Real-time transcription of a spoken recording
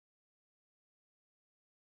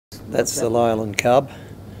That's the Leyland Cub,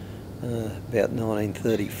 about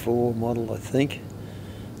 1934 model, I think.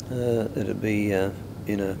 It'd be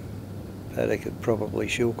in a paddock at probably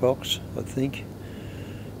Shilcox, I think,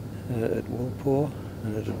 at Woolpaw,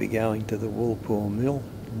 and it'd be going to the Woolpaw mill.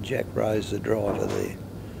 And Jack Rowe's the driver there.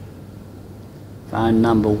 Phone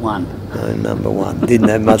number 1. Phone number 1. Didn't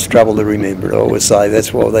have much trouble to remember it, I always say.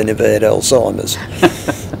 That's why they never had Alzheimer's.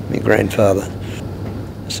 My grandfather.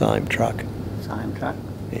 Same truck. Same truck?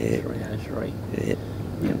 Yeah. 303. Yeah.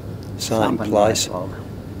 Yep. Same place.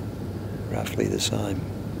 Roughly the same.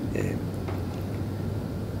 Yeah.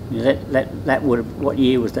 Yeah, that would have, what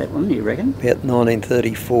year was that one, you reckon? About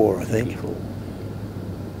 1934, I think. 34.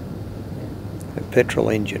 A petrol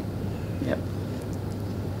engine. Yep.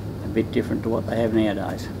 A bit different to what they have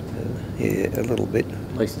nowadays. Yeah, a little bit.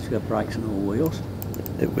 At least it's got brakes and all wheels.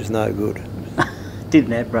 It was no good.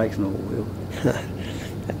 Didn't have brakes and all wheels.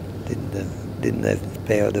 Didn't have the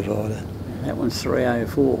power divider. That one's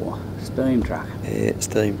 304, steam truck. Yeah,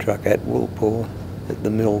 steam truck at Woolpaw, at the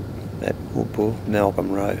mill at Woolpaw,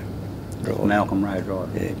 Malcolm Rowe Drive. Malcolm Rowe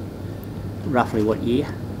Drive. Yeah. Roughly what year?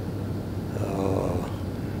 Oh,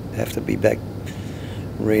 have to be back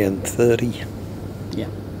around 30. Yeah.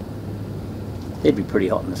 They'd be pretty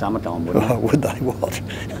hot in the summertime, wouldn't they? Oh, would they? What?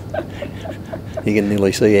 You can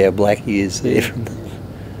nearly see how black he is there. Yeah.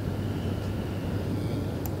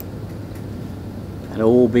 And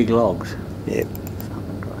all big logs. Yep.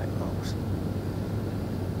 Fucking great logs.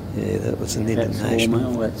 Yeah, that was an That's international.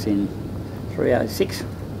 Sawmill, that's in 306.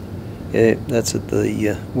 Yeah, that's at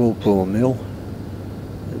the Woolpaw mill.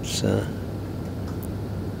 It's, I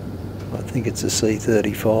think it's a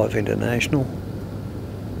C35 International.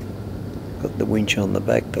 Got the winch on the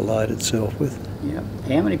back to load itself with. Yeah.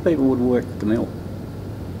 How many people would work at the mill?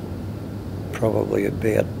 Probably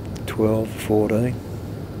about 12, 14.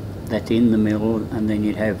 That's in the mill, and then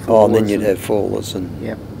you'd have Oh, and haulers then you'd have haulers and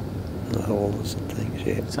Yep. the haulers and things,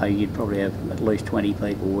 yeah. So you'd probably have at least 20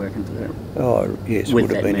 people working for them. Oh, yes, With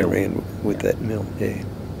would have that been mill. around with that mill, yeah. And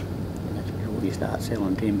that's before you start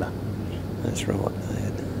selling timber. That's right, they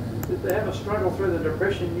had. Did they have a struggle through the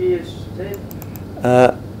Depression years, Ted?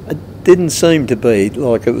 It didn't seem to be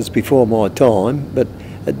like it was before my time, but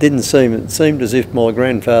it seemed as if my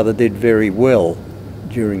grandfather did very well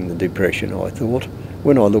during the Depression, I thought.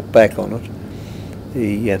 When I look back on it,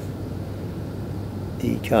 he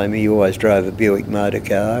always drove a Buick motor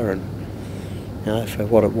car, and for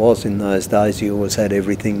what it was in those days, he always had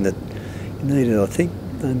everything that you needed. I think,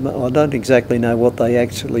 I don't exactly know what they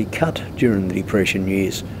actually cut during the Depression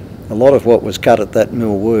years. A lot of what was cut at that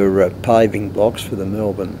mill were paving blocks for the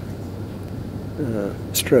Melbourne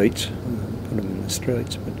streets, put them in the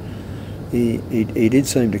streets, but he did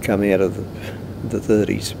seem to come out of the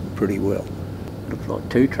 30s pretty well. Looks like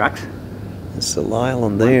 2 trucks. It's the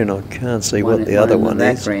Leyland there, and I can't see what the other one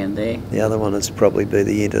is. There. The other one is probably be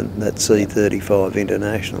that C35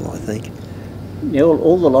 International, I think. Yeah,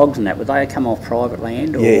 all the logs and that, would they come off private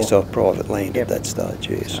land? Or? Yes, off private land Yep. at that stage,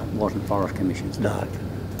 yes. So it wasn't Forest Commission stuff? No.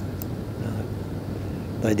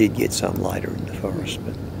 They did get some later in the forest,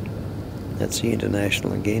 but that's the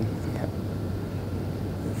International again. Yep.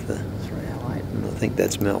 With the, 308. and I think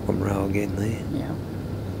that's Malcolm Rowe again there. Yeah.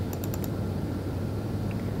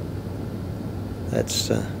 That's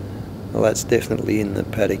well, that's definitely in the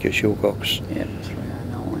paddock of Shilcox. Yep,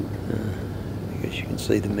 309. Because you can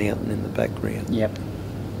see the mountain in the background. Yep.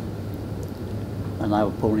 And they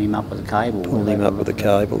were pulling him up with a cable. Pulling him up with a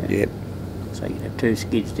cable, yep. So you'd have 2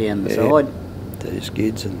 skids down the Yep. side. 2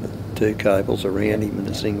 skids and the 2 cables around him and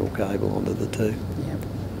a single cable onto the 2. Yep.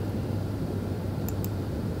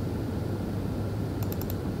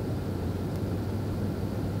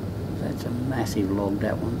 That's a massive log,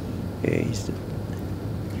 that one. Yeah,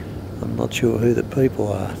 I'm not sure who the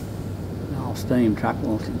people are. An old steam truck.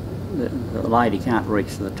 Well, the lady can't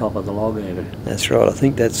reach to the top of the log either. That's right, I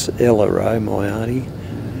think that's Ella Rowe, my auntie,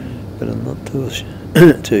 but I'm not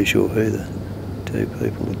too sure who the 2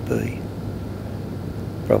 people would be.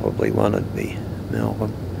 Probably one would be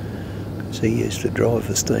Malcolm, because he used to drive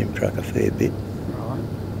the steam truck a fair bit. Right.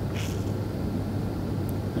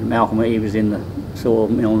 And Malcolm, he was in the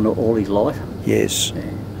sawmill all his life? Yes. Yeah.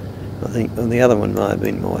 I think, and the other one may have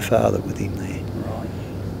been my father with him there. Right.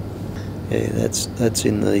 Yeah, that's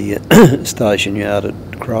in the station yard at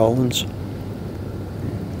Crowlands.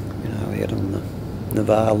 You know, out on the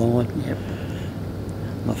Navarre line. Yep.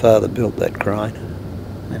 My father built that crane.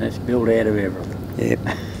 And it's built out of everything. Yep,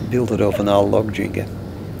 built it off an old log jinker.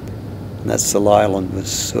 And that's the Leyland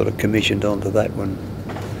was sort of commissioned onto that when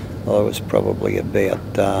I was probably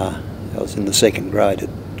about, I was in the 2nd grade at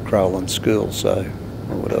Crowland School, so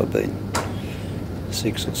what would I have been,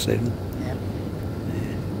 6 or 7. Yep.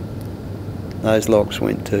 Yeah. Those logs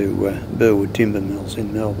went to Burwood Timber Mills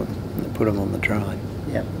in Melbourne. They put them on the train.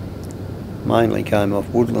 Yep. Mainly came off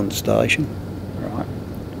Woodland Station. Right.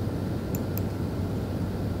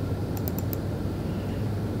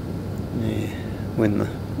 Yeah.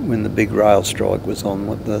 When the big rail strike was on,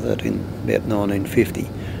 that in about 1950,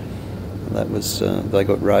 that was they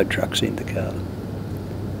got road trucks into Carter.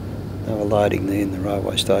 They were loading there in the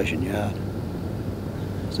railway station yard.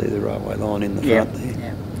 See the railway line in the front there?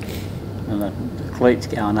 Yeah. And the cleats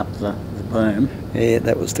going up the boom. Yeah,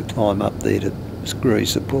 that was to climb up there to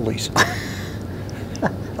grease the pulleys.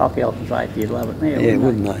 Like health and safety, you'd love it now, Yeah,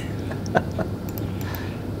 wouldn't wouldn't they?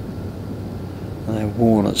 They were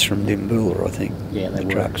Warners from Dimboola, I think. Yeah, they the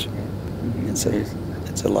were. trucks. Yeah.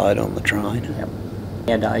 It's a load on the train. Yep.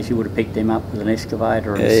 Nowadays you would have picked them up with an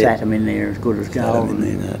excavator and Yeah. sat them in there as good as Sat gold. them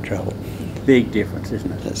in there, no trouble. Big difference,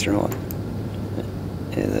 isn't it? That's right.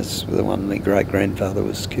 Yeah, that's the one my great-grandfather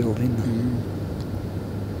was killed in.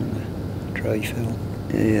 And the tree fell.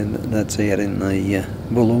 Yeah, and that's out in the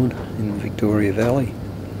Bullorn in the Victoria Valley.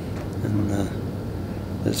 And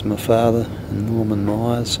there's my father and Norman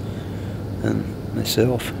Myers and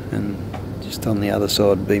myself, and just on the other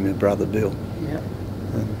side would be my brother Bill. Yep.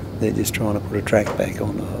 And they're just trying to put a track back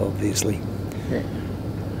on, obviously. Yeah.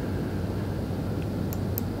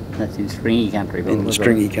 That's in Stringy Country. In the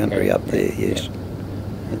Stringy Country up there, yes.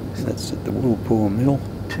 Yeah. That's at the Woolpaw Mill.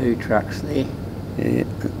 2 trucks there. Yeah.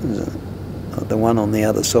 The one on the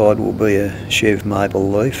other side will be a Chev Maple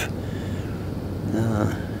Leaf.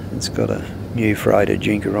 It's got a new freighter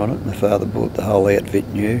jinker on it. My father bought the whole outfit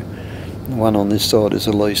new. The one on this side is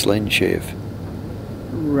a loose lens Chev.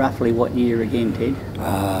 Roughly what year again, Ted?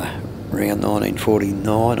 Around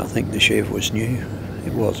 1949, I think the Chev was new.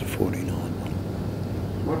 It was a 49 one.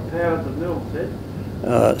 What powered the mill,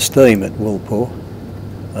 Ted? Steam at Woolpaw.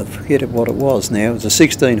 I forget what it was now. It was a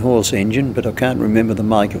 16 horse engine, but I can't remember the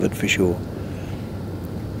make of it for sure.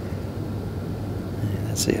 Yeah,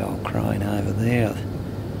 that's the old crane over there.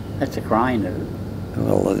 That's a crane, is it?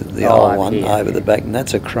 Well, the old one here, over the back, and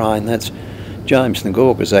that's a crane. That's James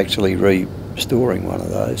Ngorka's actually restoring one of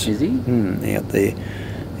those. Is he? Out there.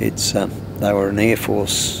 It's they were an Air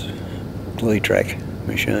Force Glee-Track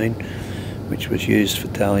machine, which was used for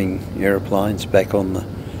towing aeroplanes back on the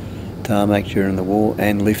tarmac during the war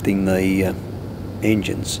and lifting the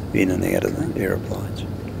engines in and out of the aeroplanes.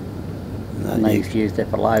 And they used to use that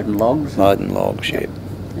for loading logs? Loading logs, yeah.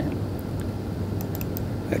 Yeah.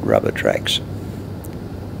 Had rubber tracks.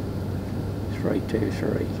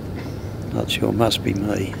 323. Not sure, must be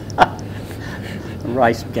me. A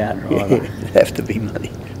race car driver. Yeah, it'd have to be me.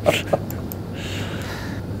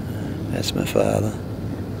 That's my father.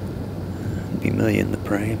 It'd be me in the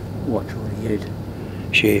pram. What sort of ute?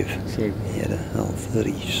 Chev. Chev. He had a old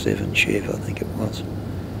 37 Chev, I think it was.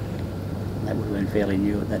 That would have been fairly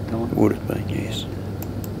new at that time. Would have been, yes.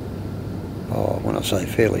 Oh, when I say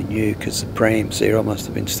fairly new, because the prams there, I must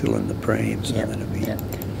have been still in the prams. So that'd be. Yep.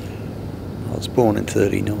 I was born in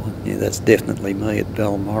 39. Yeah, that's definitely me at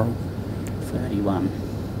Balmoral. 31.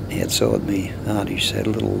 Outside me auntie's had a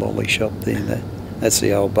little lolly shop there. That's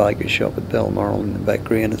the old baker's shop at Balmoral in the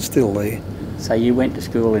background. It's still there. So you went to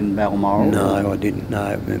school in Balmoral? No, I didn't.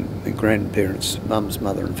 No, my grandparents, mum's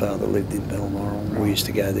mother and father lived in Balmoral. Right. We used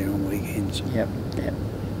to go there on weekends. Yep, yep.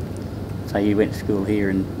 So you went to school here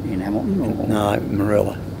in Hamilton? Or? No,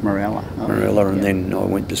 Morella. Morella. Oh, Morella, and yep. then I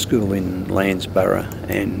went to school in Landsborough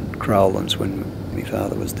and Crowlands when my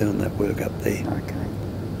father was doing that work up there. Okay.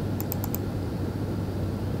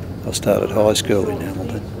 I started high school in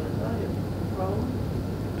Hamilton.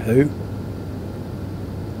 Who? You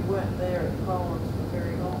weren't there at Collins for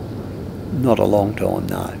very long, were you? Not a long time,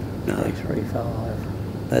 no.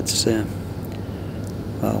 335. That's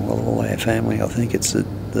well, all our family. I think it's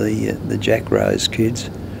the Jack Rose kids,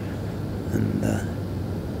 and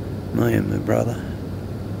me and my brother.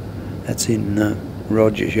 That's in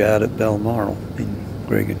Rogers Yard at Balmoral, in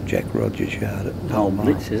Greg and Jack Rogers Yard at The old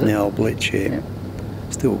Balmoral. Blitz, is it? The old Blitz, yeah. Yep.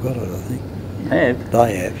 Still got it, I think. You have?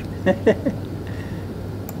 They have. I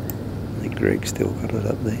think Greg's still got it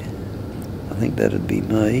up there. I think that'd be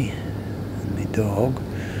me and my dog,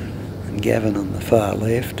 and Gavin on the far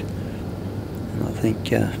left, and I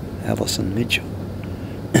think Alison Mitchell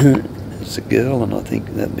is the girl, and I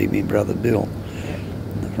think that'd be my brother Bill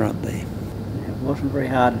in the front there. It wasn't very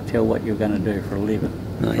hard to tell what you were going to do for a living.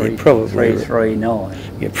 No, you're probably 339.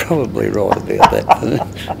 You're probably right about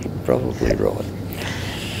that. You're probably right.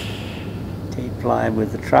 Ted played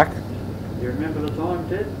with the truck. Do you remember the time,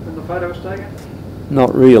 Ted, when the photo was taken?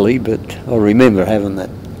 Not really, but I remember having that,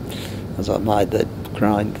 as I made that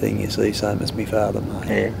crane thing, you see, same as my father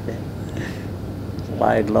made. Yeah.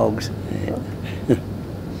 Load logs. Yeah.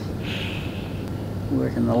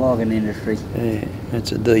 Work in the logging industry. Yeah,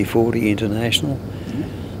 it's a D40 International,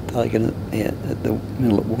 taking it out at the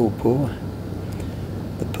mill at Woolpaw.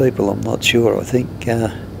 The people, I'm not sure. I think there'll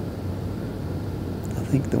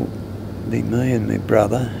be me and my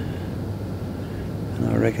brother, and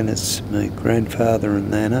I reckon it's my grandfather and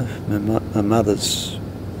Nana, my mother's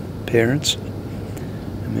parents,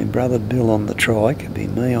 and my brother Bill on the trike. It'll be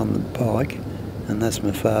me on the bike, and that's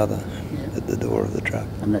my father at the door of the truck.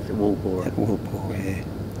 And that's at Woolpaw. At Woolpaw, yeah.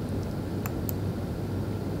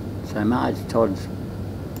 So Marge Todd's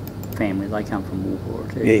family, they come from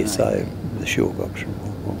Woolpaw too. Yeah, don't so they? the Shawcocks from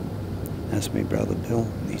Woolpaw. That's my brother Bill.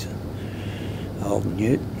 He's an old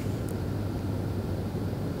newt.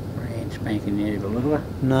 Brand spanking new to look at her.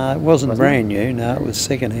 No, it wasn't brand new. No, it was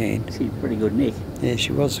second hand. She's pretty good nick. Yeah,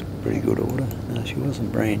 she was a pretty good order. No, she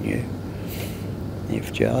wasn't brand new.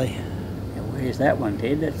 FJ. Now, where's that one,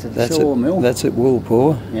 Ted? That's at the Sawmill. That's at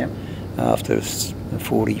Woolpaw. Yep. After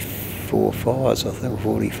 44 fires, I think, or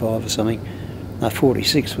 45 or something. No,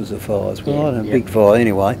 46 was the fires. Well, I don't know, big fire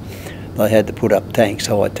anyway. They had to put up tanks,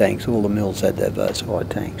 high tanks. All the mills had to have those high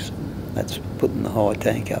tanks. That's putting the high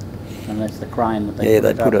tank up. And that's the crane that they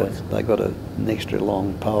they with. They got an extra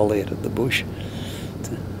long pole out of the bush,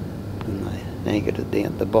 and they anchored it down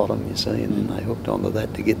at the bottom, you see, and then they hooked onto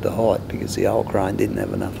that to get the height, because the old crane didn't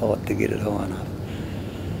have enough height to get it high enough.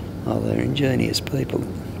 Oh, they're ingenious people.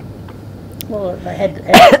 Well, they had to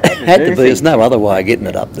be. There's no other way of getting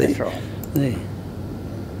it up there. That's right. Yeah.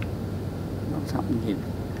 Not something you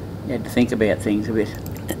had to think about things a bit.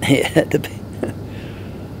 Yeah, it had to be.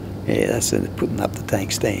 Yeah, that's putting up the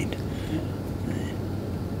tank stand.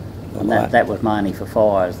 And that was mainly for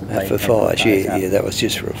fires. For fires, yeah, that was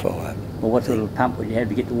just for a fire. Well, what sort of pump would you have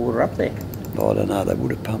to get the water up there? I don't know, they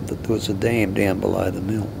would have pumped it. There was a dam down below the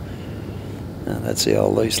mill. That's the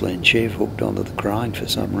old loose land sheave hooked onto the crane for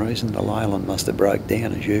some reason. The Leyland must have broke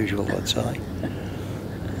down as usual, I'd say.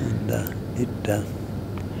 And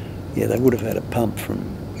yeah, they would have had a pump from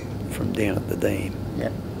down at the dam.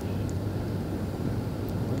 Yep.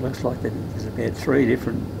 Well, it looks like there's about 3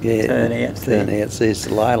 different turnouts there. Turnouts. There's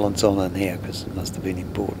the Leyland's on it now because it must have been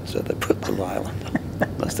important, so they put the Leyland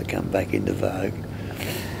on. Must have come back into vogue.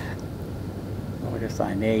 I was just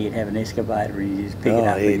saying now you'd have an excavator and you just pick it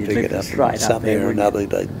up and you'd pick lift it up straight up somehow there, or another.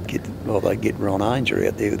 They'd get Ron Ainger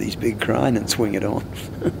out there with his big crane and swing it on.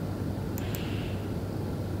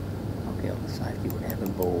 Health and safety would have a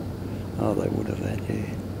ball. Oh, they would have had, yeah.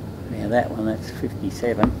 Now that one, that's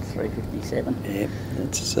 357. Yeah,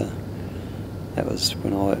 that was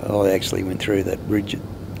when I actually went through that bridge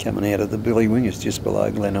coming out of the Billy Wingers just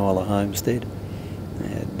below Glen Isla Homestead.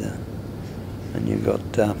 And you've got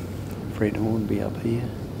Fred Hornby up here.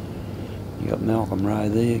 You got Malcolm Rowe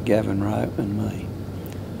there, Gavin Rowe and me.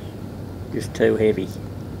 Just too heavy.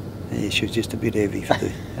 Yeah, she was just a bit heavy for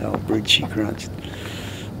the old bridge she crunched.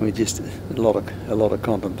 We just a lot of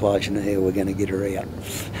contemplation of how we're going to get her out.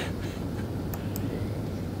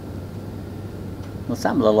 Well,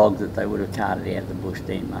 some of the logs that they would have carted out of the bush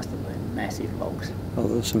then must have been massive logs. Oh,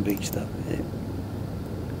 there was some big stuff, yeah.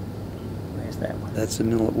 Where's that one? That's the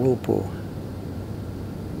mill at Woolpaw.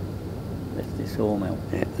 That's the sawmill.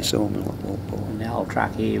 Yeah, the sawmill at Woolpaw. And the old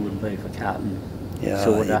truck here would be for carting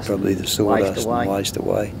sawdust. Probably the sawdust and waste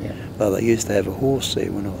away. Yeah. Well, they used to have a horse there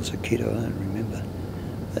when I was a kid. I don't remember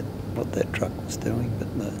what that truck was doing, but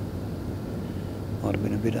might have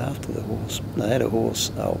been a bit after the horse. They had a horse,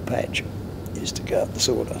 old Patch, used to cart the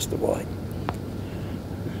sawdust away.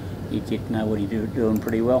 You'd get to know what he was doing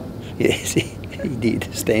pretty well. Yes, he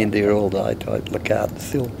did. Stand there all day, type the cart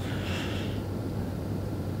still.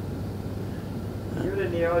 You got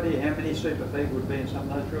any idea how many super feed would be in some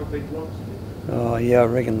of those real big logs? Oh yeah, I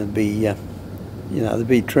reckon there'd be, there'd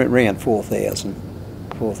be around 4,000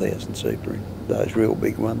 super in those real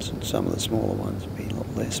big ones, and some of the smaller ones would be a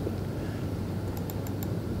lot less. But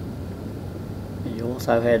You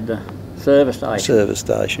also had the service station. Service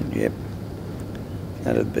station, yep.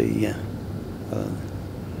 That'd be,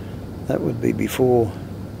 that would be before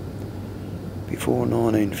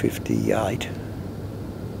 1958.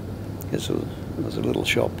 Because there was a little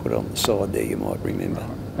shop put on the side there, you might remember.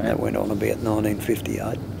 And that went on about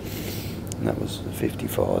 1958. And that was the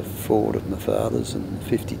 55 Ford of my father's and the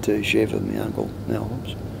 52 Chev of my uncle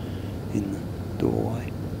Malcolm's in the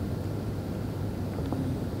doorway.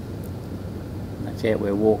 That's out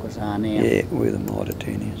where Walkers are now. Yeah, where the mitre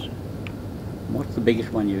 10 is. What's the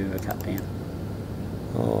biggest one you ever cut down?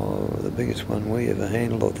 Oh, the biggest one we ever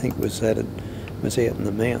handled, I think, was out in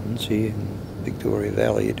the mountains here in Victoria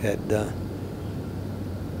Valley. It had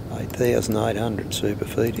 8,800 super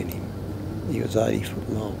feet in him. He was 80 foot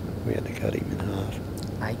long. We had to cut him in half.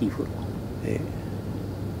 80 foot long. Yeah.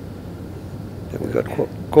 But we got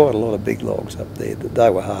quite a lot of big logs up there. They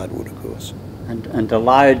were hardwood, of course. And to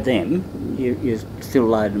load them, you still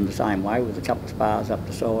load them the same way with a couple of spars up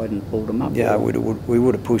the side and pulled them up? Yeah, we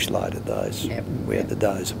would have push loaded those. Yep. We had the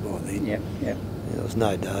dozer by then. Yep. There was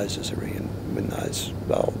no dozers around when those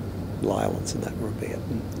old Leylands and that were about.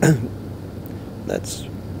 That's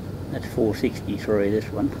 463, this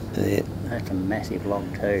one. Yeah. That's a massive log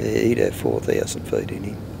too. Yeah, he'd have 4,000 feet in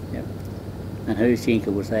him. Yep. And whose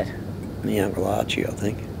tinker was that? My uncle Archie, I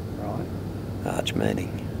think. Right. Arch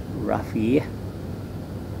Manning. Rough year.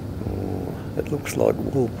 Oh, it looks like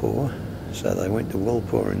Woolpaw. So they went to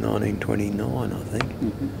Woolpaw in 1929, I think.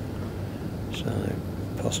 Mm-hmm. So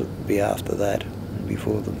possibly after that,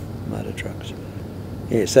 before the motor trucks.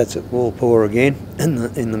 Yes, that's at Woolpaw again,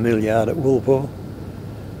 in the mill yard at Woolpaw.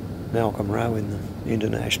 Malcolm Rowe in the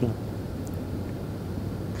International.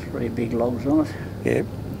 3 big logs on it. Yep.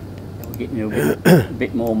 We're getting a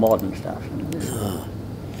bit more modern stuff.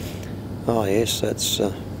 Oh yes, that's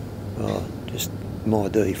just my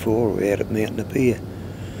D4 we had at Mountain Pier.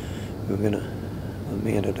 We were I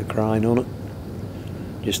mounted a crane on it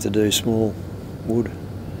just to do small wood.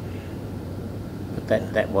 But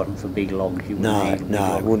that wasn't for big logs. You No, wouldn't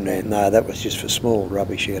no, it wouldn't have. No, that was just for small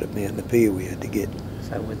rubbish out at Mountain Pier we had to get.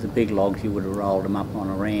 So with the big logs, you would have rolled them up on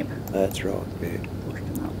a ramp. That's right, yeah. Pushed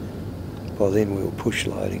them up. By then we were push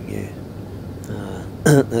loading, yeah.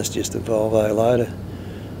 That's just a Volvo loader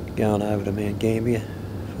going over to Mount Gambier.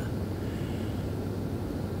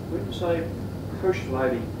 When you say push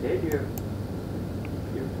loading, Ted, you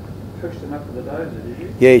pushed them up with the dozer, did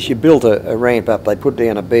you? Yes, you built a ramp up. They put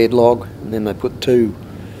down a bed log and then they put 2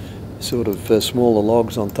 sort of smaller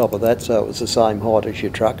logs on top of that, so it was the same height as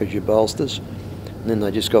your truck, as your bolsters. And then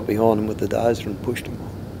they just got behind them with the dozer and pushed them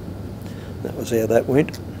on. That was how that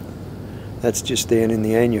went. That's just down in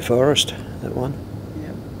the Anya Forest, that one.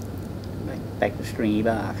 Yep. Back to stringy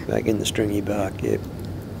bark. Back in the stringy bark, yep.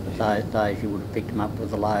 Those you would have picked them up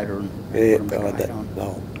with a loader and Yeah, put I them had straight that on.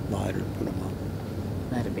 old loader and put them on.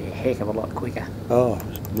 That'd be a heck of a lot quicker. Oh, it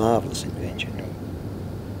was a marvellous invention.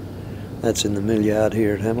 That's in the mill yard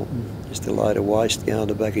here at Hamilton. Just a load of waste going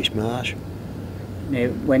to Backish Marsh. Now,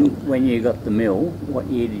 when you got the mill, what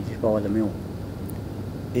year did you buy the mill?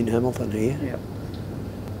 In Hamilton here. Yep.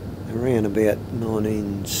 Around about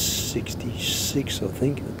 1966, I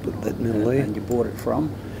think, they put that mill there. And you bought it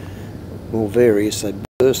from? Well, various. The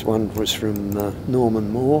first one was from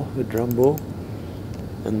Norman Moore at Drumball,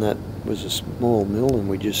 and that was a small mill, and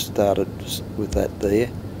we just started with that there.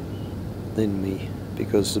 Then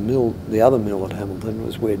because the other mill at Hamilton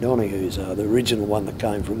was where Donohue's are, the original one that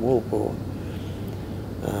came from Woolpaw.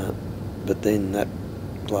 But then that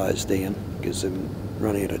closed down because they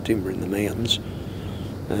run out of timber in the mountains,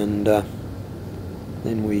 and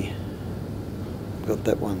then we got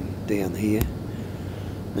that one down here.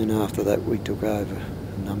 Then after that we took over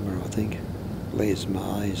a number, I think, Les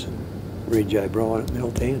Mays and Reg O'Brien at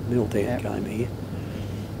Milltown. Milltown Yep. came here,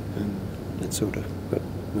 and that sort of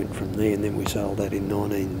went from there, and then we sold that in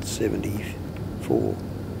 1974.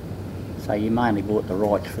 So you mainly bought the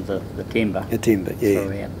rights for the timber? A timber, yeah,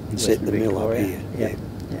 throughout and set the Western mill up Victoria. here. Yep. Yeah.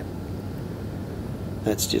 Yep.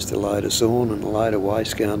 That's just a load of sawn and a load of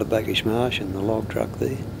waste going to Backish Marsh and the log truck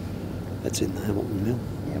there. That's in the Hamilton mill.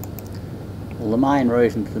 Yep. Well, the main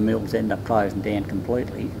reason the mills end up closing down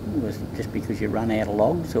completely was just because you run out of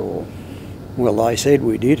logs, or? Well, they said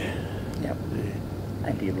we did. Yep. Yeah.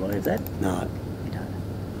 And do you believe that? No. You don't.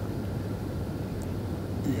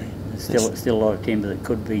 Yeah. There's still a lot of timber that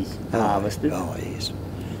could be harvested. Oh, yes.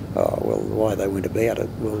 Oh, well, the way they went about it,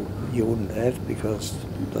 well, you wouldn't have, because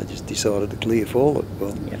they just decided to clear fall it.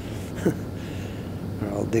 Well, Yep.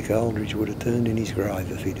 or old Dick Aldridge would have turned in his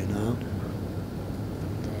grave if he'd have known.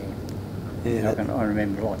 Yeah, I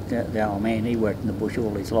remember, like the old man, he worked in the bush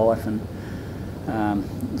all his life, and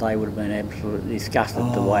they would have been absolutely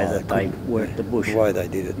disgusted the way that they worked the bush. The way they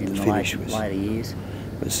did it, in the the finish was... later years.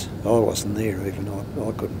 I wasn't there even. I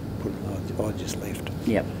couldn't put it. I just left.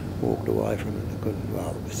 Yep. Walked away from it. I couldn't.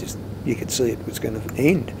 Well, it was just, you could see it was going to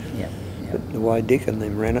end. Yep. But the way Dick and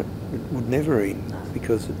them ran it, it would never end,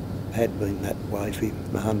 because it had been that way for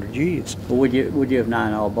 100 years. Well, would you have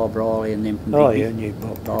known old Bob Riley and them from Oh Digby? yeah, knew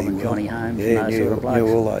Bob Bob pretty and well. Johnny Holmes Yeah, and those sort of blokes. knew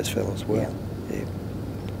all those fellas well. Yeah.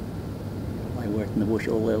 They worked in the bush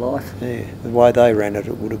all their life. Yeah, the way they ran it,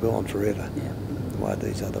 it would have gone forever. Yeah. The way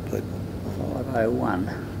these other people. 501.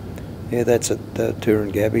 Yeah, that's at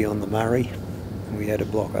Turringabby on the Murray. We had a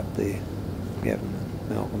block up there. Gavin and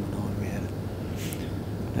Malcolm and I, we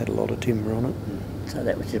had a lot of timber on it. So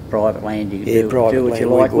that was just private land, you could Yeah, do private what you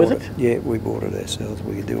land, we like with bought it? Yeah, we bought it ourselves.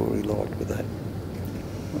 We could do what we liked with that.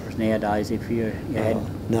 Whereas nowadays, if you had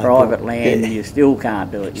no private problem. land, Yeah. you still can't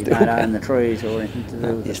do it. You Still don't own can't. the trees or anything to do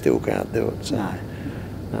No, with you it. still can't do it. So No.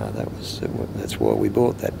 no, that's why we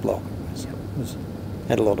bought that block.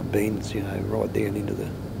 Had a lot of bends, you know, right down into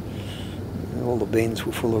all the bends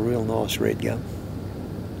were full of real nice red gum.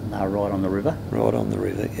 They were right on the river. Right on the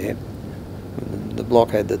river, yeah. And the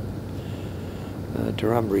block had the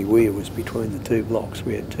Turrumbry Weir was between the two blocks.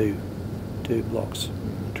 We had two blocks.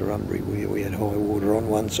 Turrumbry Weir, we had high water on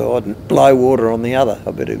one side and low water on the other.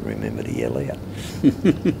 I better remember to yell out.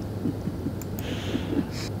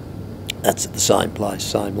 That's at the same place,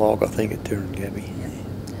 same log, I think, at Turrumbry.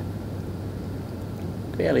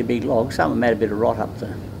 Fairly big logs. Some of them had a bit of rot up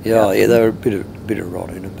there. Yeah, yeah, there were a bit of rot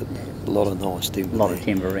in them, but a lot of nice timber. A lot there. of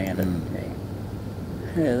timber around it.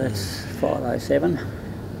 Yeah, that's 507.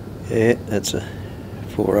 Yeah, that's a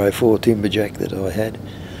 404 Timberjack that I had.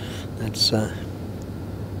 That's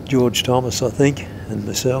George Thomas, I think, and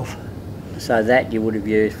myself. So that you would have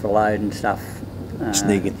used for loading stuff.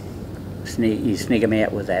 Snigging. You snig them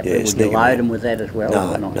out with that. Yeah, But would snig you 'em load out. them with that as well?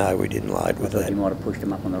 No, or not? no, we didn't load I with thought that. you might have pushed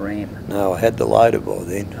them up on the ramp. No, I had the loader by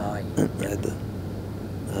then. Oh, I had the.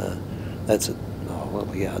 That's it. Oh well,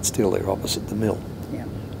 yeah, it's still there opposite the mill. Yeah.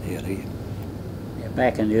 Out here, Yeah,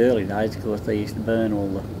 back in the early days, of course, they used to burn all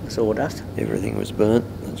the sawdust. everything was burnt.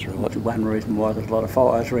 That's right. Which is one reason why there's a lot of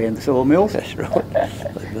fires around the sawmills. That's right.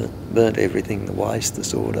 They burnt everything, the waste, the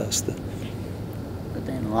sawdust, the But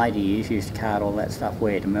then later years, you used to cart all that stuff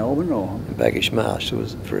where, to Melbourne or? Baggish Marsh. There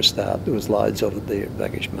was, for a start, there was loads of it there at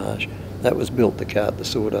Baggish Marsh. That was built to cart the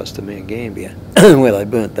sawdust to Mount Gambier, where they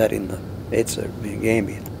burnt that in the Etzer at Mount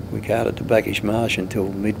Gambier. We carted to Baggish Marsh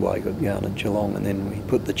until Midway got going at Geelong, and then we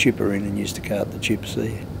put the chipper in and used to cart the chips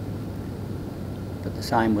there. But the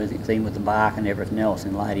same thing with the bark and everything else.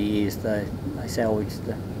 In later years, they salvaged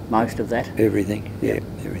most of that. Everything, yeah,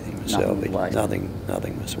 everything was Nothing salvaged. was wasted.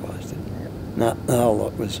 Nothing was wasted. Yep. No, the whole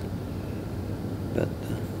lot was. But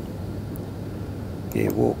yeah,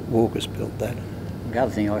 Walker's built that. The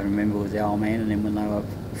other thing I can remember was the old man, and then when they were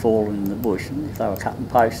falling in the bush, and if they were cutting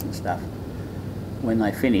posts and stuff, when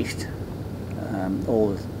they finished,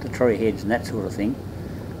 all the tree heads and that sort of thing,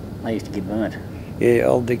 they used to get burnt. Yeah,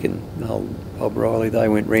 old Dick and old Bob Riley, they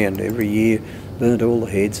went round every year, burnt all the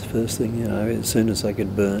heads first thing, you know, as soon as they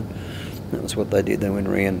could burn. That was what they did. They went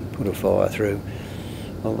round, put a fire through.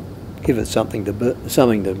 Well, give it something to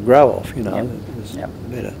grow off, you know. Yep. It was Yep.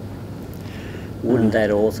 better. Wouldn't that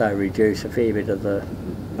also reduce a fair bit of the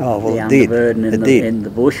It did. underburden in the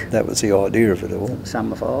bush? That was the idea of it all.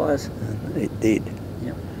 Summer fires. It did.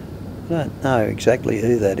 Yep. I don't know exactly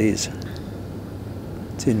who that is.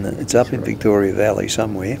 It's up in Victoria Valley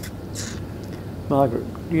somewhere. Margaret,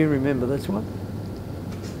 do you remember this one?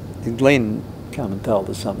 Glenn come and told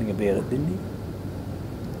us something about it, didn't he?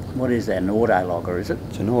 What is that, an auto logger, is it?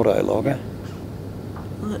 It's an auto logger.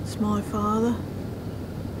 That's my father,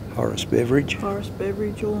 Horace Beveridge. Horace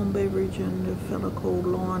Beveridge, Orm Beveridge, and a fellow called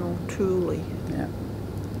Lionel Tooley. Yeah.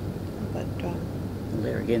 But Well,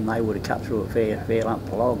 there again, they would have cut through a fair lump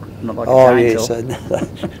of log, not like Oh a yes,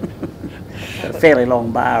 chainsaw. A fairly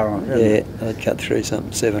long bar on it. yeah, I'd cut through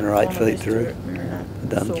something 7 or 8 one of feet us through. at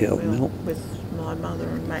The Dunkeld Sawmill mill. with my mother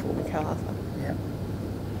and Mac MacArthur. Yeah.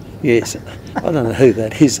 Yes, I don't know who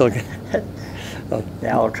that is. The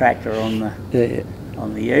The old tractor on the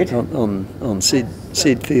yeah, ute. on Sid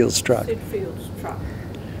Field's truck. Sid Field's truck.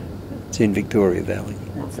 It's in Victoria Valley.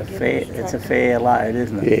 It's a fair load,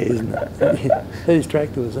 isn't it? Yeah, isn't it? Whose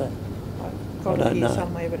tractor was that? I've got I don't it here know.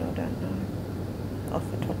 somewhere, but I don't know off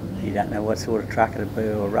the top of my You head. don't know what sort of truck it'd be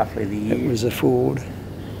or roughly the year. It was a Ford.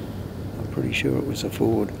 I'm pretty sure it was a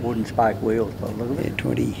Ford. Wooden spoke wheels by the look of Yeah, it.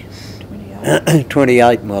 28.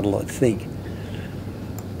 28 model, I think.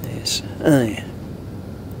 Yes. Oh, yeah.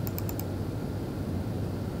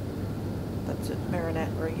 That's at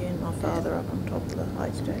Maranatha again, my father up on top of the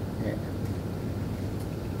haystack. Yeah.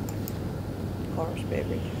 Horace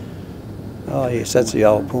Beveridge. Oh, yes, that's the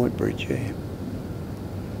old Point Bridge, yeah.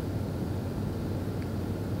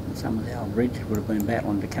 Some of the old bridges would have been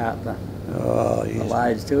battling to cart the Oh, yes.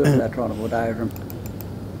 loads to it. They're trying to put over them.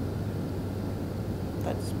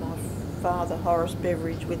 That's my father, Horace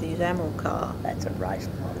Beveridge, with his Amel car. That's a race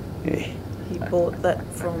model. Yeah. He bought that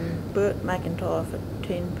from Bert McIntyre for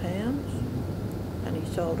 £10 and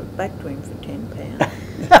he sold it back to him for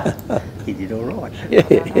 £10. He did all right. Yeah,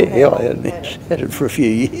 I had it for a few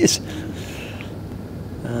years.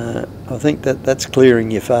 I think that's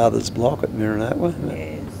clearing your father's block at Maranatha.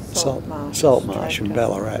 Yeah, Salt Marsh from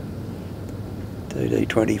Ballarat.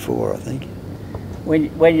 2D24, I think.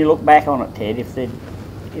 When you look back on it, Ted, if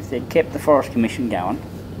they'd kept the Forest Commission going,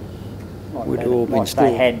 like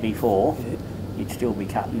they had before, you'd still be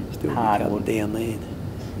cutting hardwood down there.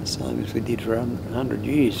 The same as we did for 100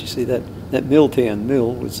 years. You see that Milltown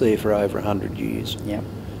mill was there for over 100 years. Yeah.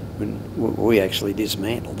 When we actually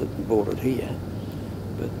dismantled it and brought it here,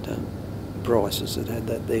 but Bryce's had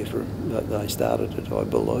that there for, they started it, I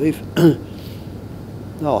believe.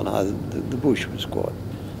 Oh no, the bush was quite,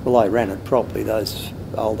 well, they ran it properly. Those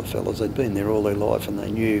older fellas, they'd been there all their life and they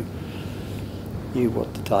knew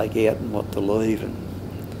what to take out and what to leave. And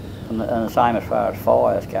the same as far as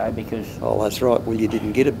fires go, because... Oh, that's right. Well, you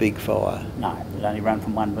didn't get a big fire. No, it only ran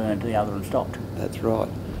from one burn to the other and stopped. That's right.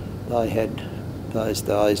 They had, those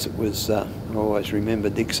days, it was, I always remember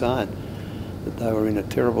Dick saying that they were in a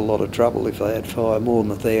terrible lot of trouble if they had fire more than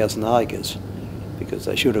 1,000 acres, because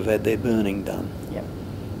they should have had their burning done. Yep.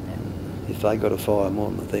 If they got a fire more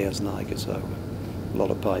than 1,000 acres, so a lot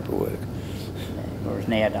of paperwork. Whereas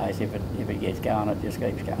nowadays, if it gets going, it just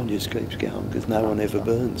keeps going. It just keeps going because no one ever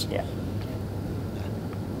burns. Yeah.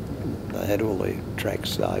 They had all their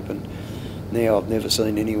tracks open. Now I've never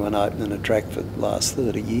seen anyone opening a track for the last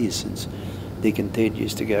 30 years, since Dick and Ted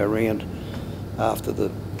used to go around after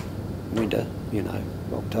the winter, you know,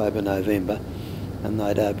 October, November, and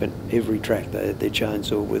they'd open every track. They had their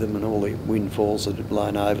chainsaw with them and all the windfalls that had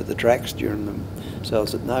blown over the tracks during them, so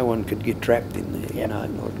that no one could get trapped in there, you know.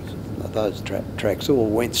 Like those tracks all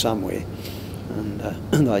went somewhere, and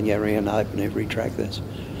they'd go around and open every track. That's,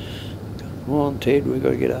 come on Ted, we've got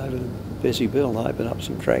to get over to Bessie Bill and open up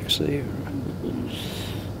some tracks there.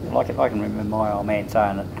 I can remember my old man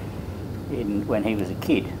saying that when he was a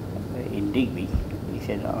kid in Digby, he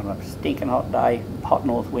said on a stinking hot day, hot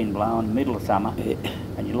north wind blowing, middle of summer,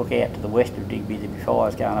 and you look out to the west of Digby, there'd be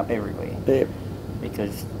fires going up everywhere. Yep.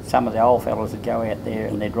 Because some of the old fellas would go out there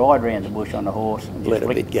and they'd ride around the bush on the horse and just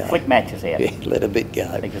flick matches out. Yeah, let a bit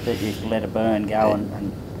go. Because they used to let a burn go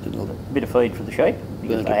and a bit of feed for the sheep,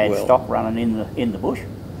 because they had stock running in the bush,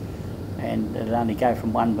 and it'd only go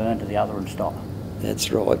from one burn to the other and stop.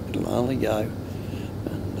 That's right, it'll only go.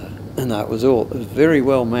 And no, it was very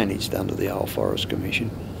well managed under the old Forest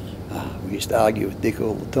Commission. We used to argue with Dick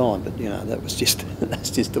all the time, but you know, that's just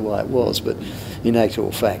the way it was. But in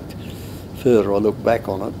actual fact, further I look back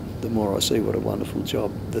on it, the more I see what a wonderful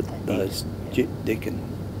job that those Dick and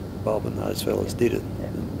Bob and those fellas did it. Yeah.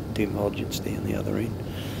 And Tim Hodgins down the other end.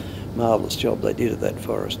 Marvellous job they did at that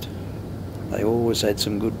forest. They always had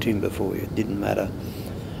some good timber for you. It didn't matter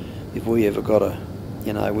if we ever got a,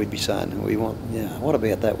 you know, we'd be saying, we want, you know, what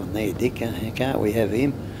about that one there, Dick? Can't we have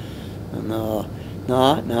him? And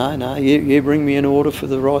no, you bring me an order for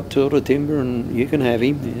the right sort of timber and you can have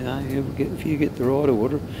him. You know, if you get the right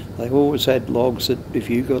order. They always had logs that if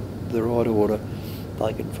you got the right order,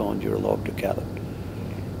 they could find you a log to cut it.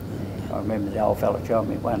 I remember the old fella showed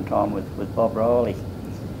me one time with Bob Riley.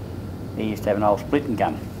 He used to have an old splitting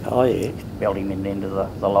gun. Oh yeah. He used to belt him into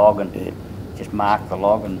the log and just mark the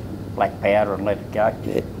log and black powder and let it go.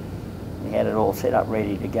 Yeah. He had it all set up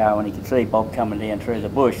ready to go, and he could see Bob coming down through the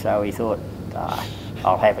bush, so he thought,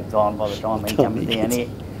 I'll have it gone by the time he comes down here.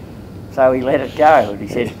 So he let it go, and he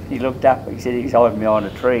said, he looked up, he said he was hiding behind a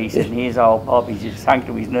tree, he said, and here's old Bob, he just sunk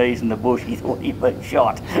to his knees in the bush, he thought he'd been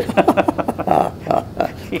shot.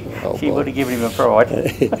 She would have given him a fright.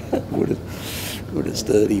 would have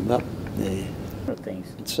stirred him up. Yeah.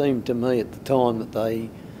 Things. It seemed to me at the time that they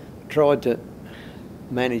tried to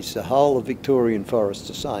manage the whole of Victorian forests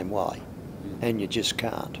the same way, and you just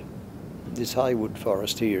can't. This Haywood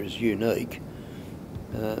forest here is unique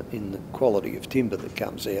in the quality of timber that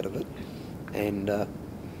comes out of it, and a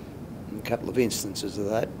couple of instances of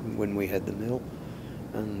that when we had the mill,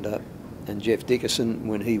 and Jeff Dickerson,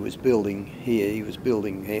 when he was building here, he was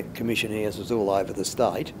building commission houses all over the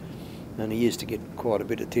state, and he used to get quite a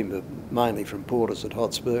bit of timber, mainly from Porters at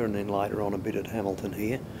Hotspur, and then later on a bit at Hamilton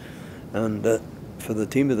here. And for the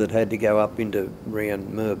timber that had to go up into around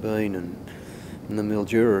Merbean and the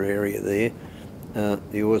Mildura area there,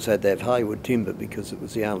 he always had to have Haywood timber because it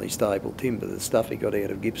was the only stable timber. The stuff he got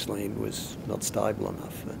out of Gippsland was not stable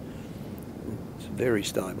enough. It's very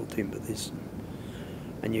stable timber, this.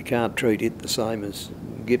 And you can't treat it the same as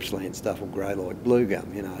Gippsland stuff will grow like blue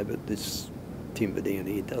gum, you know, but this timber down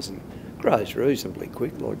here doesn't, grows reasonably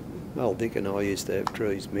quick. Like old Dick and I used to have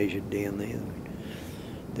trees measured down there.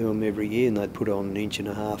 We'd do them every year, and they'd put on 1.5 inches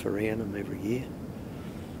around them every year.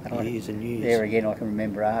 Years and years. There again, I can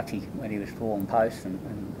remember Archie when he was falling posts and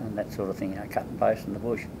that sort of thing, you know, cutting posts in the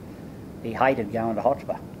bush. He hated going to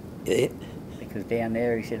Hotspur. Yeah. because down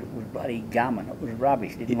there he said it was bloody gum and it was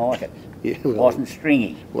rubbish, didn't like it. Yeah, It wasn't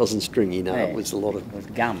stringy. Wasn't stringy, no. Yeah, It was a lot of... It was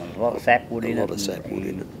gum, there was a lot of sapwood in it. A lot of sapwood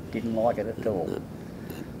in it. Didn't like it at all. No.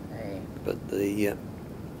 Yeah. But the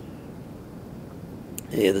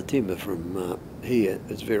the timber from here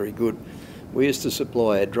is very good. We used to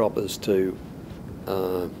supply our droppers to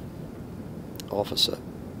Officer.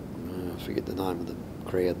 I forget the name of the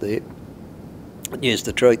crowd there. And used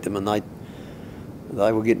to treat them, and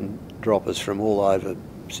they were getting droppers from all over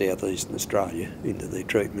southeastern Australia into their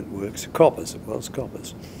treatment works. Coppers, it was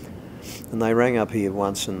coppers. And they rang up here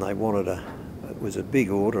once, and they wanted it was a big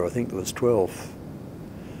order. I think there was 12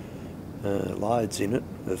 loads in it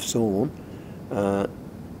of sawn,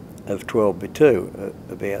 of 12 by 2,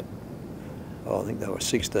 about, I think they were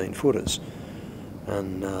 16 footers.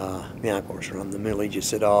 And my uncle was running the mill. He just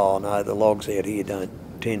said, "Oh no, the logs out here don't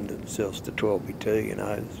tend themselves to 12 by 2, you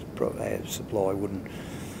know, our supply wouldn't."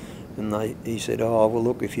 And he said, "Oh well,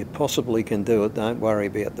 look, if you possibly can do it, don't worry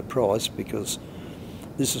about the price, because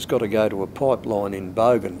this has got to go to a pipeline in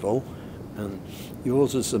Bougainville, and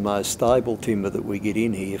yours is the most stable timber that we get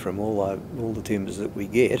in here from all the timbers that we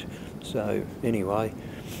get." So anyway,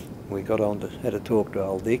 we got on to had a talk to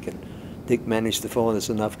old Dick, and Dick managed to find us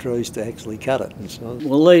enough trees to actually cut it. And so.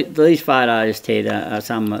 Well, these photos, Ted, are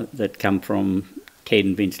some that come from Ted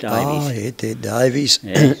and Vince Davies. Oh yeah, Ted Davies.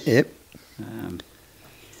 Yeah. Yep.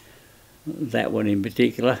 That one in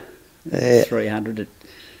particular, 300.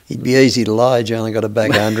 He'd be easy to load, you only got a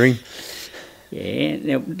back under him. Yeah,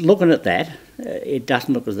 now looking at that, it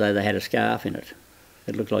doesn't look as though they had a scarf in it.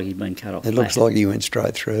 It looks like he'd been cut off. It looks like he went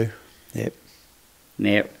straight through. Yep.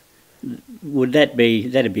 Now, that'd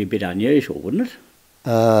be a bit unusual, wouldn't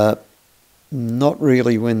it? Not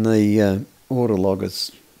really when the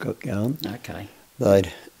autologgers got going. Okay.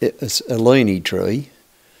 It's a leany tree.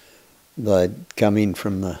 They'd come in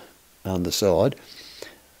from the underside,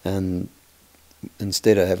 and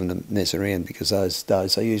instead of having to mess around, because those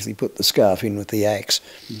days they usually put the scarf in with the axe,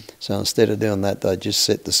 so instead of doing that, they'd just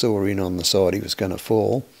set the saw in on the side he was going to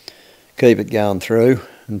fall, keep it going through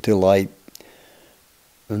until they'd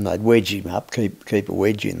wedge him up, keep a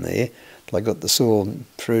wedge in there. They got the saw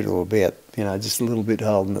through to about, just a little bit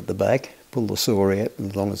holding at the back, pull the saw out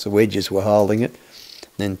as long as the wedges were holding it,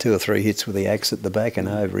 then 2 or 3 hits with the axe at the back and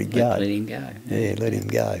over he'd go. Let him go. Yeah, let him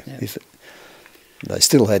go. Yep. They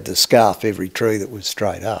still had to scarf every tree that was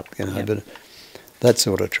straight up, Yep. but that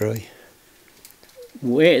sort of tree.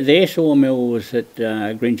 Where their sawmill was at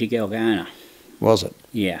Gringy Galgona. Was it?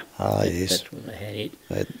 Yeah. Ah, yes. That's where they had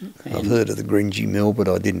it. I've heard of the Gringy mill, but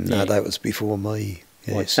I didn't know Yeah. that was before me.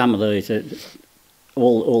 Yes. Like some of these,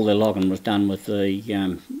 all their logging was done with the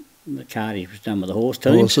cartage was done with the horse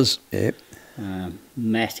teams. Horses, yeah.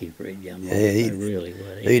 Massive red gum. Yeah, they really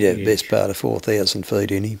were. He'd have huge. best part of 4,000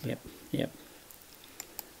 feet in him. Yep.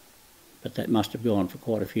 But that must have gone for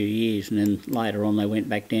quite a few years, and then later on they went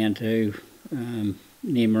back down to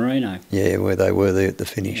near Merino. Yeah, where they were there at the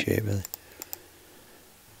finish, yeah.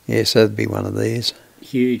 Yeah, so that'd be one of theirs.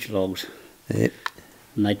 Huge logs. Yeah.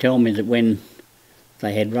 And they tell me that when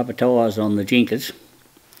they had rubber tyres on the jinkers,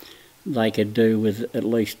 they could do with at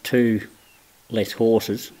least 2 less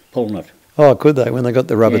horses pulling it. Oh, could they, when they got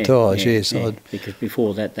the rubber Yeah, tyres, yeah, yes. yeah. Because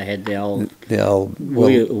before that they had the old the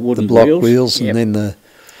wooden block wheels. wheels, Yep. and then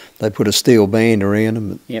they put a steel band around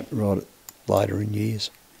them Yep. right later in years.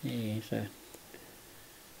 Yeah, so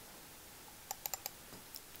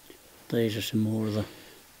these are some more of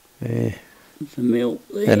Yeah. the mill.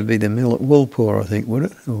 there. That'd be the mill at Woolpaw, I think, would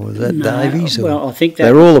it? Or was that No, Davies? Or? well, I think that...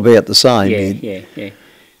 They're all about the same, Yeah.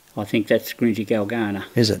 I think that's Gringy Galgona.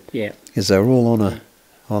 is it? Yeah, Because they're all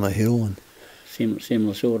on a hill, and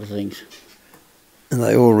similar sort of things.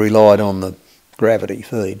 they all relied on the gravity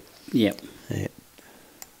feed. Yep. Yeah.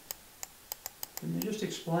 Can you just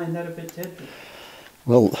explain that a bit, Ted?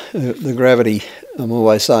 Well, the gravity, I'm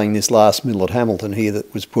always saying this last mill at Hamilton here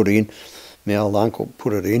that was put in, my old uncle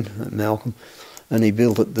put it in, Malcolm, and he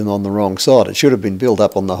built it then on the wrong side. It should have been built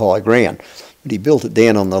up on the high ground, but he built it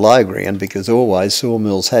down on the low ground because always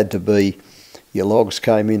sawmills had to be, your logs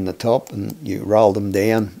came in the top and you rolled them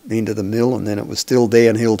down into the mill, and then it was still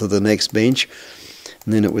downhill to the next bench,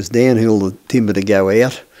 and then it was downhill the timber to go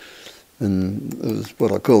out. And it was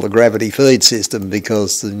what I call the gravity feed system,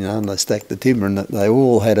 because they stacked the timber and they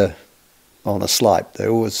all had on a slope. They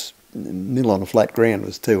always, mill on a flat ground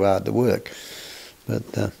was too hard to work.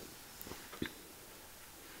 But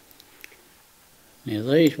Now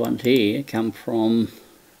these ones here come from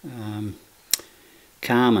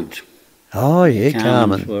Carmen's. oh yeah,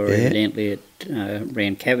 Carmen's Carmen. were Yeah. evidently at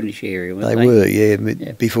around Cavendish area, weren't They they? were, yeah,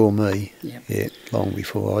 Yep. before me. Yep. Yeah, long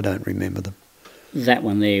before. I don't remember them. That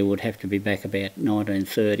one there would have to be back about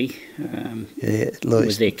 1930. Yeah, at With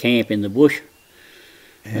least. their camp in the bush.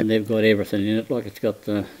 Yep. And they've got everything in it, like it's got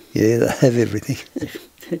the... Yeah, they have everything.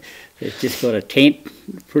 They've just got a tent,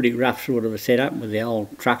 pretty rough sort of a setup with the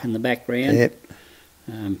old truck in the background. Yep.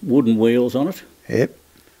 Wooden wheels on it. Yep.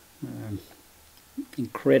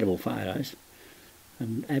 Incredible photos.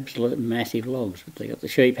 And absolute massive logs. They got the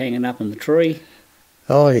sheep hanging up in the tree.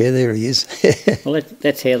 Oh yeah, there he is. Well,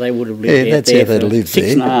 that's how they would have lived Yeah, out that's there how they'd for lived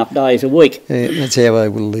 6.5 days a week. Yeah, that's how they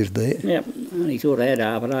would have lived there. Yep, and he sort of had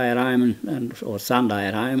half a day at home or Sunday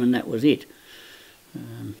at home, and that was it.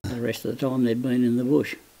 The rest of the time they'd been in the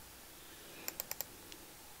bush.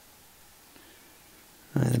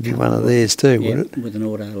 That'd be one of theirs too, Yep, would it? with an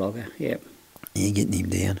auto logger, yep. Yeah, getting him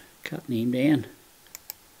down. Cutting him down.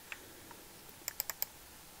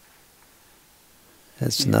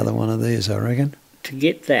 That's another one of theirs, I reckon. To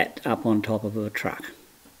get that up on top of a truck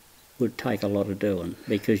would take a lot of doing,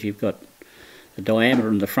 because you've got the diameter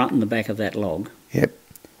in the front and the back of that log. Yep.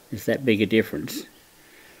 Is that big a difference?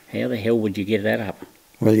 How the hell would you get that up?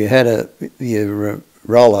 Well, you had your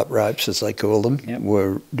roll-up ropes, as they call them, Yep.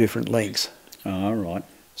 were different lengths. Oh, right.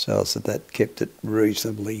 So that kept it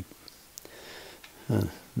reasonably...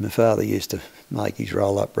 my father used to make his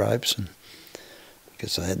roll-up ropes, and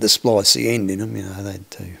because they had the splicey end in them, you know, they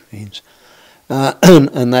had two ends.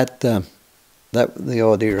 And the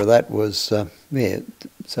idea of that was, yeah,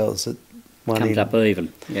 so it's that one Comes end up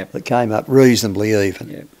even, yep. that came up reasonably even.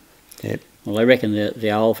 Yep. Yep. Well, they reckon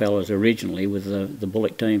the old fellas originally, with the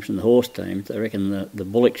bullock teams and the horse teams, they reckon the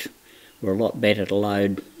bullocks were a lot better to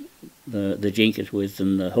load the jinkers with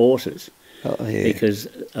than the horses. Oh, yeah. Because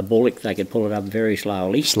a bullock, they could pull it up very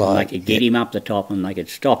slowly. Slow, They could get yep. him up the top and they could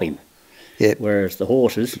stop him. Yep. Whereas the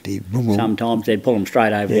horses, Boom, boom. sometimes they'd pull them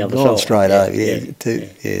straight over the Yeah, other gone side. straight over, yeah.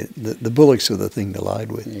 yeah. The bullocks were the thing to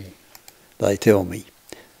load with, Yeah. they tell me.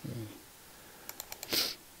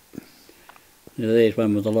 Now, there's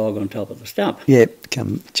one with a log on top of the stump. Yep,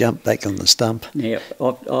 jump back on the stump. Now,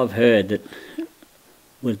 I've heard that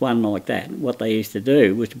with one like that, what they used to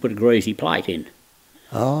do was to put a greasy plate in.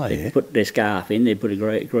 Oh, They'd yeah. put their scarf in, they'd put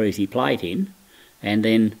a greasy plate in, and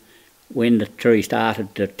then when the tree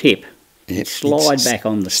started to tip, Yep, it'd slide it's back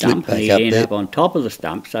on the slip stump, back and he'd up end there. up on top of the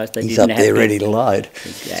stump, so they He's didn't up have there to... ready to load.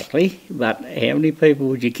 Exactly, but how many people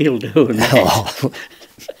would you kill doing that?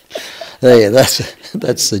 Oh, yeah,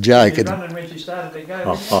 that's the joke. She was running when she started to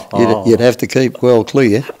go. You'd have to keep well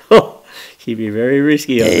clear. She'd be very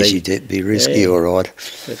risky, I Yeah, think. she'd be risky, Yeah. all right.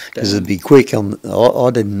 But, Because it'd be quick. I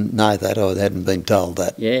didn't know that. I hadn't been told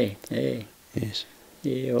that. yeah. Yes.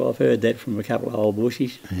 Yeah, well, I've heard that from a couple of old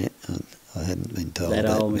bushies. Yeah, I hadn't been told That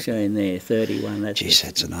that. old machine there, 31. Geez,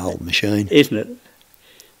 that's an old machine. Isn't it?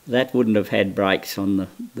 That wouldn't have had brakes on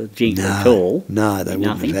the jingle at all. No, they wouldn't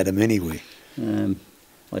Nothing. have had them anywhere.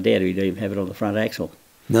 I doubt he'd even have it on the front axle.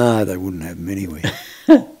 No, they wouldn't have them anywhere.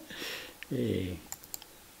 Yeah.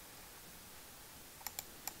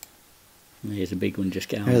 There's a big one just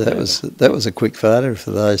going. Yeah, that was a quick photo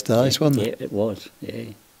for those days, wasn't it? Yeah, it was. Yeah,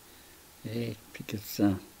 because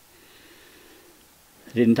it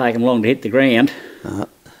didn't take them long to hit the ground. No, it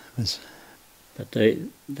was, But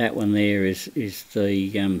that one there is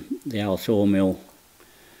the old sawmill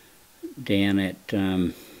down at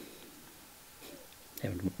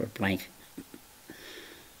blank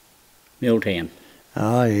Milltown,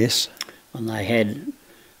 oh yes. and they had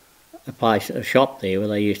a shop there where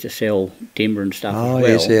they used to sell timber and stuff Oh,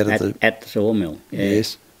 as well yes, at the sawmill. Yeah,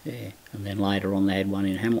 Yes. yeah, and then later on they had one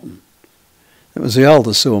in Hamilton. It was the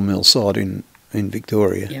oldest sawmill site in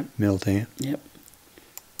Victoria, Yep. Milltown. Yep.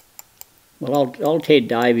 Well, old Ted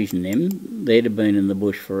Davies and them, they'd have been in the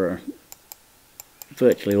bush for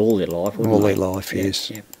virtually all their life, wouldn't All they? their life, Yep,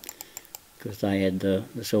 yes. Yep. Because they had the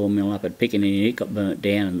sawmill up at Piccaninny, it got burnt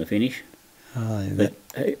down in the finish. Oh, yeah, But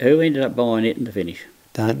who ended up buying it in the finish?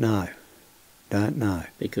 don't know.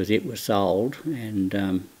 Because it was sold,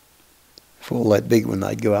 and For all that big one,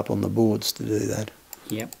 they'd go up on the boards to do that.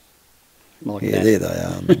 yep, like Yeah, that. there they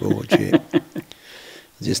are on the boards, yeah.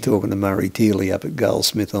 Just talking to Murray Teely up at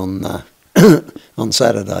Goldsmith on on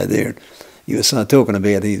Saturday there. He was talking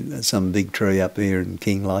about some big tree up here in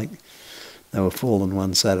King Lake. They were falling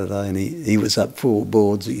one Saturday, and he was up 4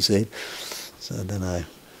 boards, he said. So I don't know.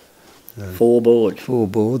 4 boards. 4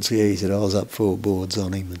 boards, yeah, he said, I was up 4 boards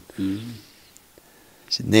on him. And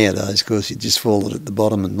he said, nowadays, of course, you just fall it at the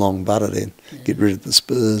bottom and long butt it in, get rid of the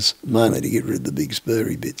spurs, mainly to get rid of the big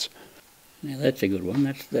spurry bits. Now that's a good one.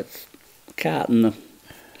 That's carting the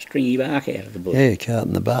stringy bark out of the bush. Yeah,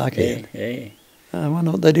 carting the bark out. Yeah. I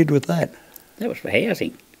wonder what they did with that. That was for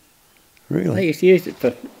housing. Really? They used to use it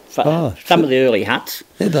for some of the early huts.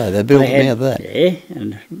 Did they? They built them out of that. Yeah,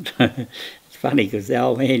 and it's funny because the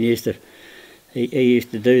old man used to, he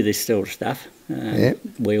used to do this sort of stuff.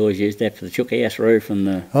 We always used that for the chook house roof and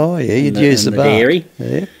the you'd use the bark. Dairy.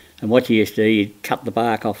 Yeah. And what you used to do, you'd cut the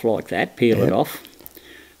bark off like that, peel it off,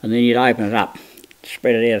 and then you'd open it up,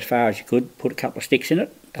 spread it out as far as you could, put a couple of sticks in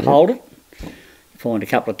it to hold it. Find a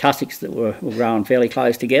couple of tussocks that were growing fairly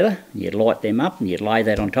close together, and you'd light them up and you'd lay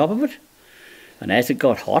that on top of it. And as it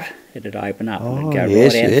got hot, it'd open up and it'd go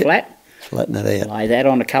right out flat. Flatten it out. Lay that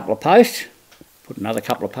on a couple of posts, put another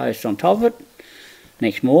couple of posts on top of it.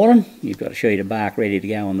 Next morning, you've got a sheet of bark ready to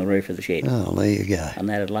go on the roof of the shed. Oh, there you go. And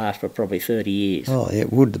that'd last for probably 30 years. Oh, yeah,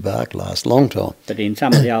 it would, the bark last a long time. But in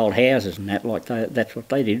some of the old houses and that, that's what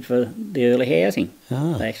they did for the early housing.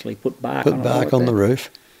 They actually put bark on it. Put bark on the roof.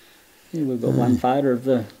 Yeah, we've got one photo of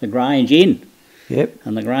the Grange Inn. Yep.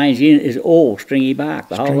 And the Grange Inn is all stringy bark,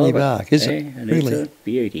 the whole of it. Stringy bark, is it? And Really? it's a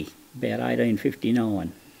beauty, about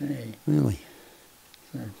 1859. Yeah. Really?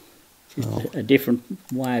 So, just a different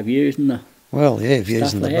way of using the Well, yeah, if you're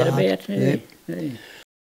stuff using the they had bark. about. Yeah.